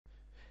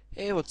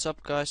Hey, what's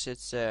up guys?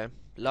 It's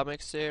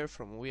Lumix here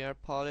from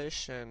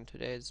WeArePolish, and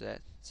today's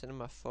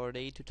Cinema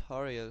 4D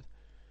tutorial.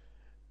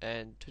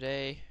 And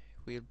today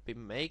we'll be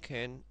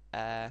making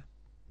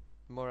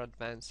more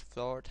advanced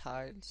floor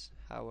tiles,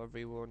 however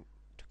you want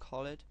to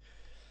call it.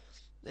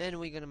 Then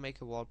we're gonna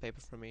make a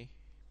wallpaper for me,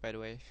 by the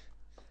way.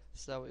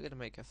 So we're gonna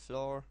make a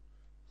floor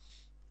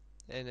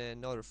and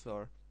another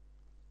floor.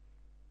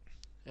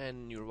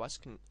 And you're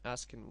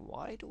asking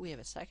why do we have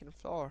a second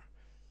floor?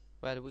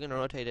 Well, we're gonna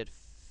rotate it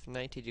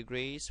 90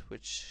 degrees,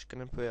 which is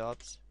gonna put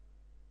up.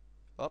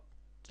 Oh,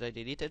 did I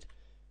delete it?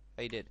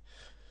 I did.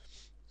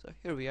 So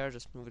here we are,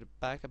 just moving it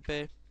back a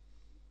bit.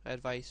 I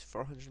advise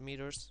 400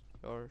 meters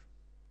or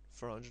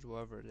 400,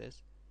 whatever it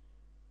is.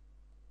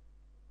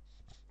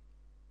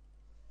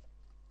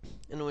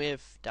 And we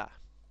have that.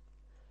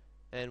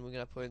 And we're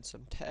gonna put in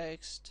some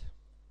text.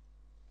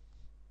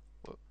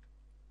 We're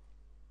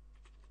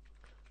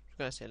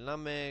gonna say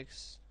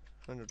Lumix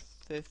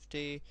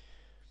 150.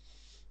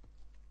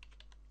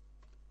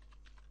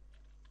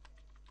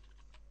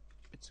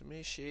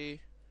 Mitsumishi.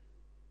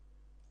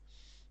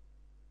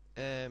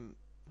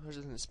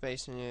 Horizontal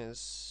spacing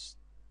is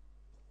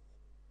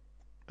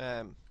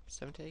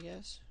 70, I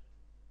guess.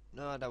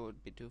 No, that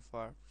would be too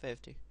far.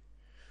 50.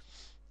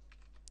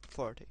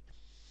 40.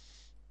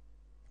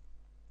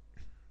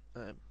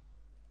 Um,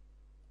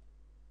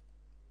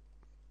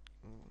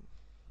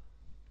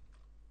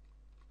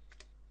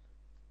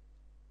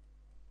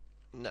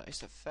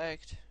 nice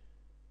effect.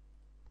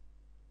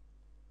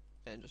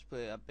 And just put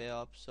it a bit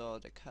up so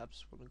the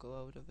caps won't go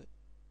out of it.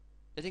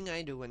 The thing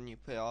I do when you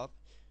put it up,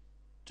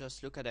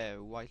 just look at a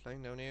white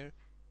line down here,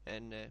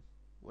 and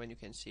when you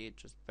can see it,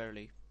 just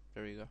barely.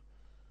 There you go.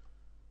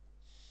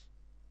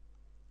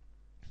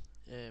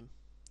 And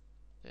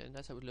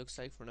that's how it looks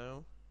like for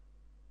now.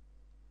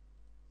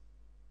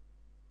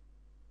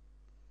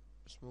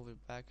 Just move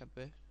it back a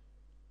bit.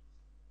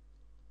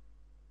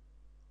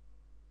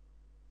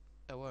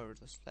 However,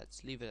 just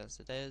let's leave it as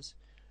it is.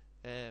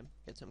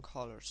 Get some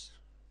colors.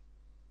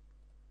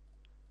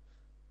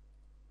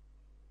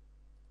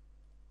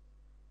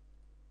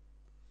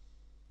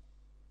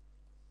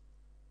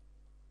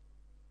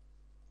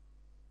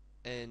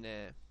 And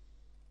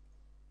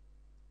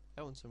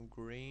I want some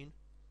green,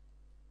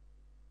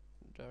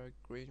 dark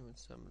green with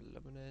some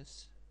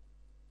luminous.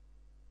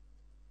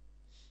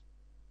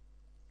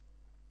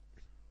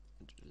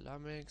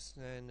 Lumix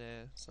and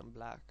some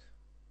black,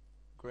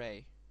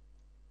 grey,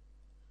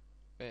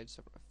 with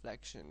some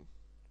reflection.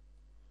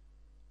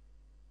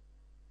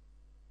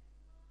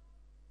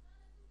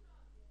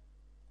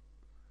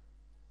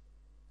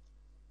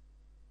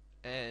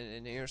 And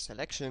in your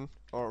selection,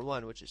 or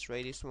one which is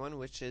radius one,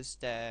 which is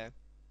the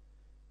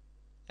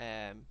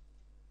how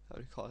do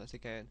you call it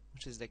again?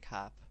 Which is the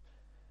cap.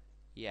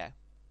 Yeah,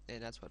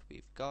 and that's what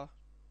we've got.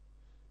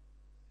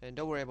 And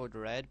don't worry about the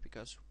red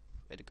because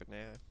it's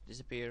gonna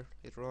disappear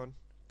later on.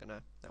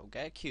 Gonna now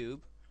get a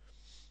cube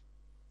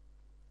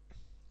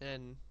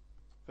and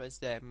press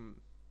the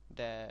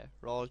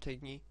roll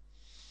thingy.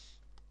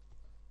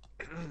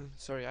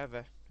 Sorry,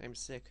 I'm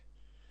sick.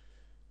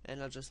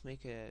 And I'll just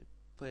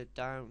put it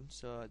down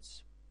so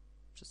it's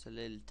just a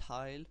little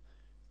tile,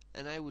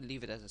 and I would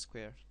leave it as a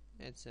square.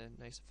 It's a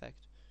nice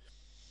effect.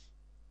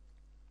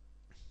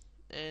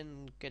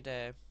 And get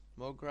a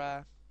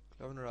Mogra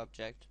cloner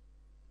object,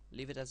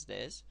 leave it as it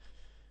is.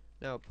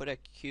 Now put a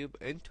cube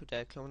into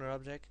the cloner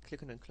object,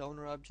 click on the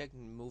cloner object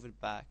and move it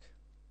back.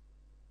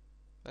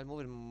 I'll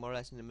move it more or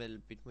less in the middle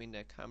between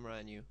the camera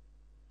and you.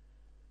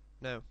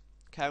 Now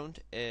count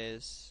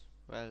is,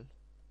 well,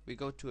 we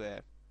go to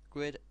a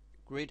grid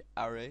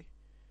array,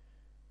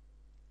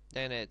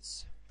 then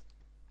it's,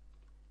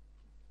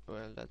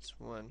 well, that's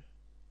 1,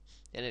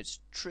 and it's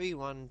 3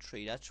 1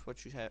 3. That's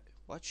what you have,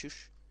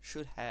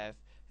 should have.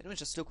 Anyway,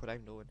 just look what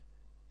I'm doing.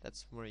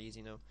 That's more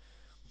easy now.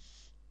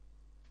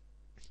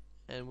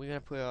 And we're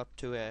gonna put it up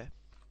to a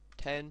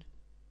 10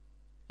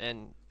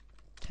 and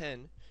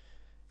 10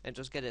 and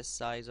just get a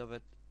size of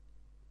it.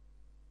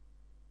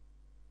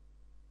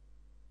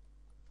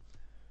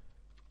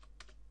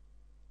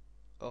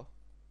 Oh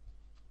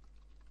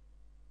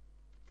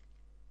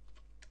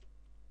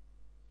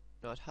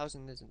no,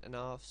 1,000 isn't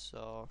enough,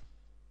 so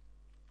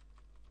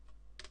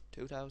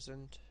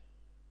 2,000.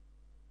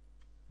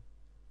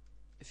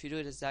 If you do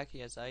it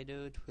exactly as I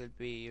do, it will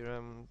be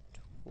around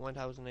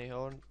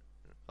 1,800.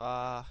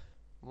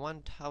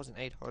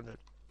 1,800.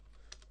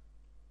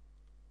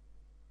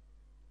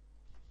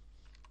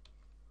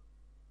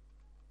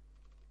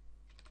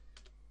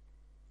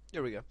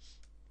 There we go.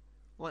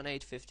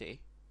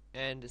 1,850,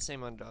 and the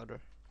same on the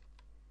other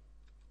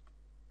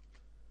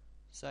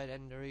side.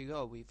 And there you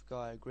go. We've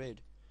got a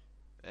grid,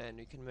 and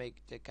we can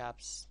make the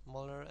gaps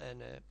smaller,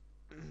 and it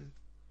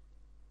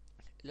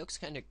looks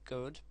kind of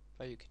good.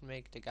 But you can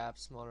make the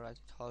gaps smaller, as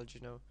I told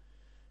you. Know,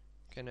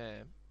 you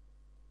can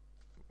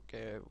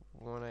get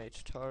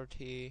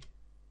 1,830,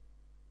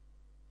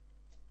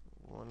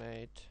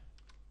 1,8.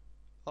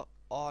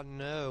 Oh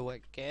no!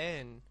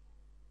 Again.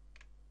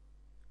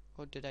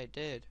 What did I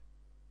did?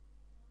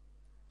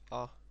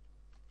 Oh.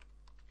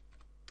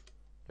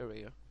 There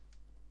we go.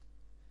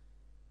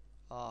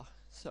 Oh,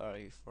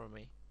 sorry for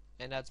me.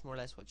 And that's more or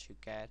less what you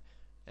get.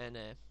 And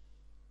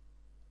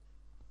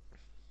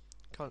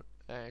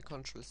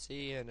Control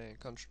C and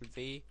Control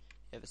V, you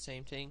have the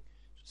same thing.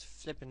 Just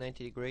flip it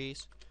 90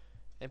 degrees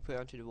and put it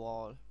onto the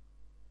wall.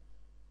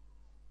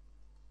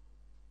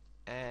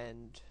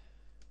 And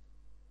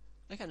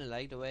I kind of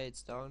like the way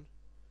it's done.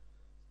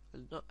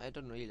 Well, no, I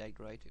don't really like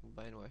the writing,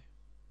 but anyway.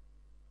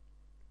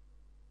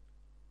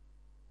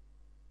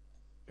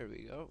 There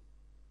we go.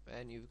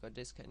 And you've got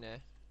this kind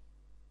of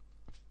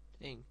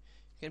thing.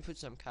 You can put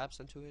some caps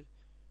onto it,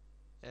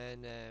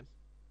 and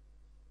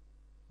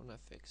I'm gonna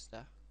fix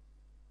that.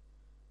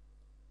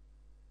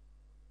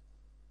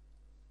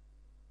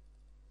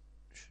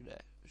 Should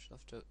have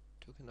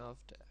taken off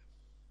the.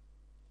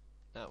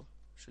 Now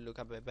should look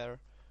a bit better.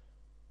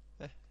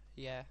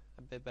 Yeah,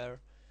 a bit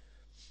better.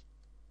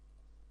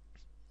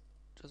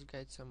 Just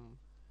get some.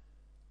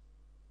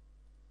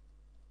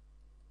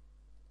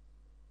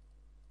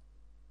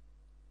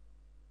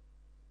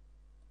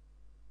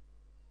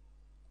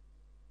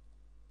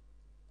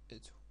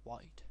 It's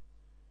white.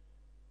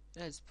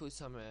 Let's put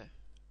some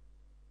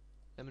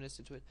luminance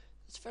into it.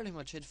 That's fairly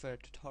much it for a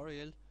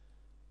tutorial.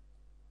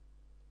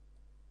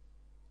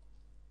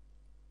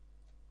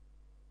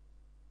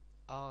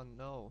 Oh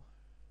no.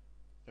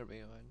 There we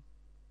go.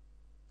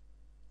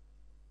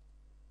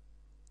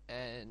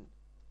 And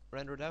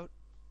render it out.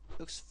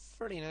 Looks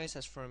pretty nice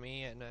as for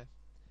me, and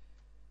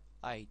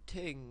I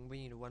think we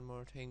need one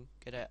more thing.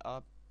 Get it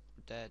up,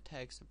 the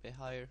text a bit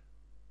higher.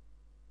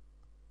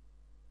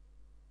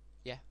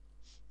 Yeah.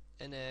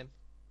 And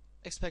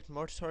expect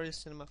more tutorials in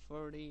Cinema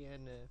 4D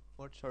and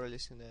more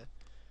tutorials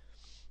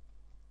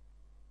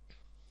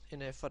in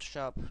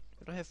Photoshop.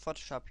 I don't have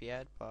Photoshop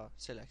yet, but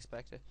still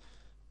expect it.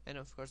 And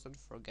of course, don't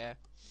forget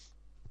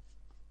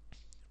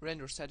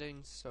render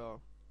settings.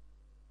 So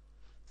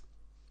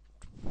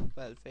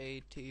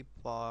 1280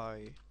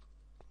 by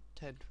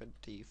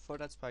 1024.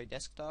 That's by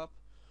desktop.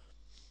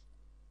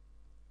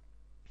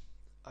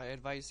 I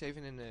advise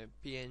saving in a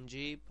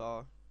PNG,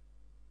 but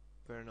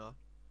we're not.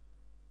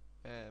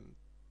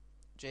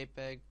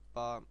 JPEG,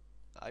 but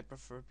I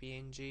prefer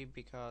PNG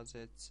because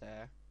it's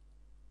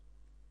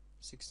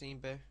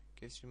 16-bit,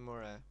 gives you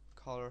more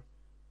color.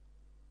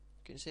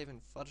 You can save in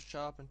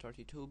Photoshop and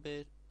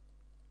 32-bit.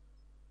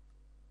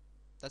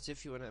 That's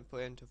if you wanna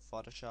put into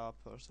Photoshop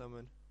or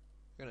something.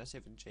 You're gonna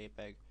save in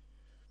JPEG.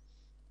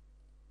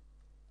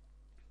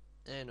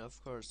 And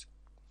of course,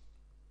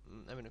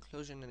 I mean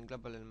occlusion and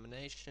global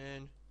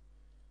illumination,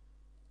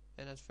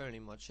 and that's fairly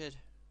much it.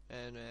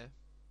 And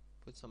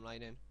put some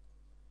light in.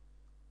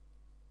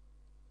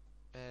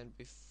 And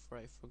before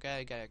I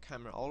forget, get a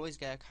camera. Always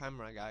get a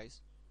camera, guys.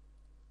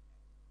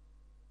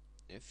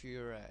 If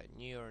you're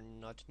new or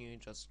not new,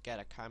 just get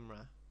a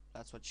camera.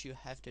 That's what you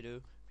have to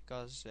do,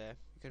 because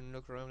you can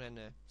look around and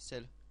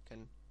still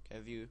can get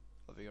a view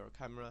of your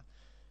camera,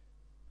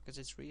 because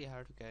it's really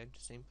hard to get into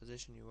the same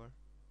position you were.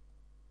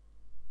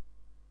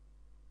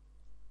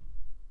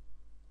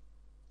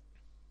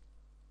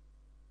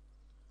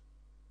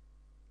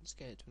 Let's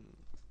get it to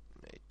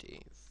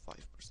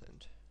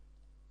 85%.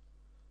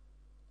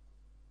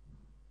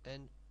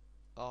 And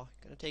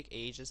gonna take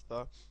ages,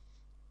 but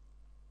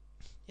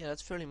yeah,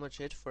 that's fairly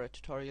much it for a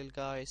tutorial,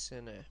 guys.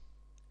 And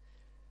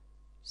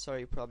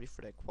sorry probably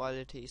for the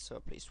quality, so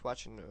please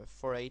watch in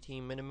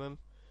 480 minimum,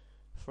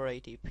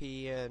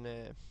 480p,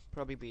 and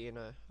probably be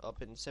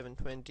up in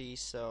 720.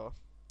 So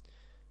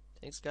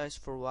thanks guys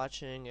for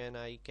watching, and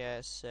I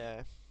guess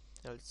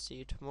I'll see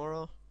you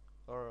tomorrow,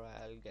 or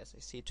I guess I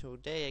see you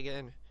today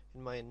again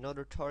in my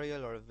another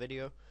tutorial or a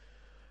video.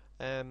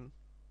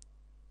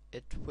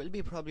 It will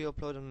be probably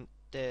uploaded on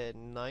the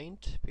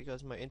 9th,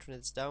 because my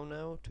internet's down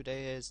now.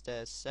 Today is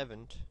the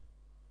 7th.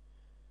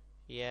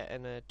 Yeah,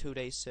 and 2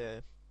 days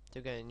to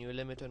get a new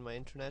limit on my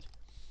internet.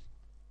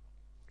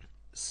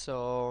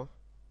 So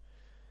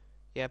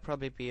yeah,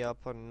 probably be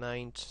up on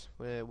 9th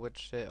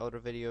with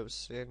other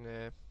videos,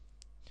 and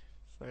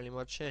fairly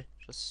much it.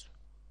 Just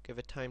give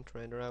it time to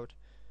render out.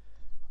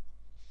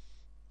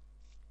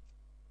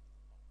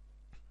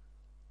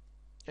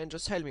 And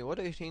just tell me, what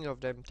do you think of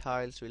them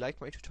tiles? Do you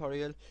like my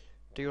tutorial?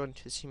 Do you want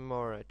to see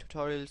more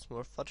tutorials,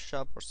 more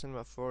Photoshop or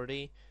Cinema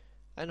 4D?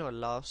 I know a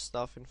lot of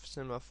stuff in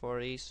Cinema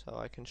 4D, so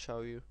I can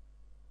show you.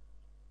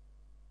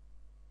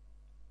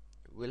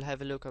 We'll have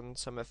a look on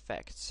some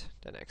effects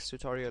the next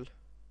tutorial.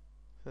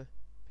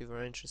 Be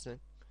very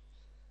interesting.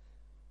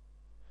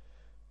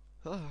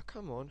 Oh,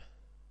 come on.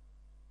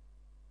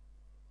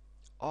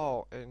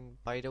 Oh,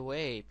 and by the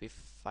way,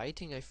 I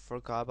think I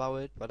forgot about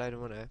it, but I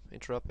don't want to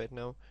interrupt it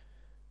now.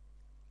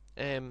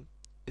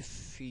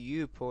 If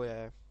you put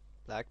a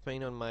black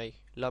paint on my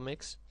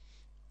Lumix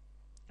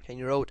and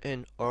you wrote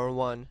in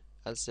R1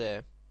 as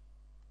the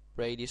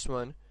radius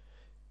one,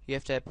 you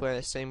have to put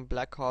the same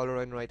black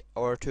color and write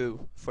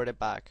R2 for the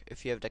back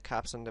if you have the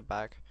caps on the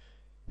back,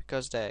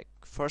 because the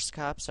first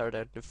caps are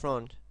at the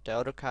front, the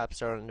other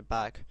caps are on the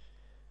back,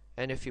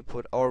 and if you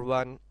put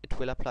R1 it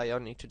will apply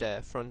only to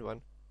the front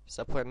one.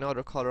 So put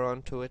another color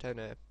onto it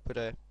and put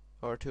a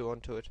R2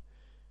 onto it.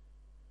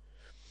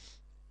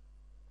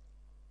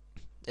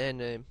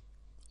 and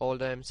all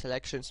them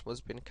selections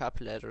must have been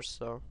capital letters.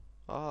 So,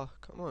 oh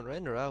come on,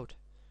 render out.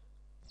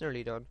 It's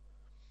nearly done.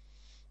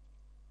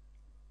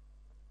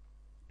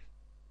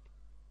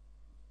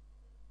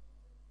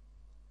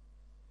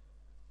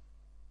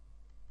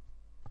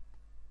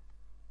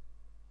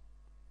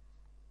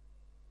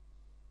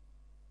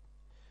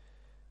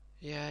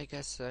 Yeah, I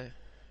guess.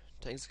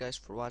 Thanks guys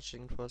for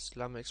watching. It was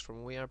Lamex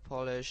from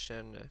WeArePolish,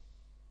 and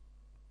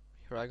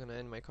here I'm gonna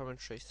end my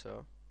commentary.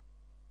 So,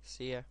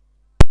 see ya.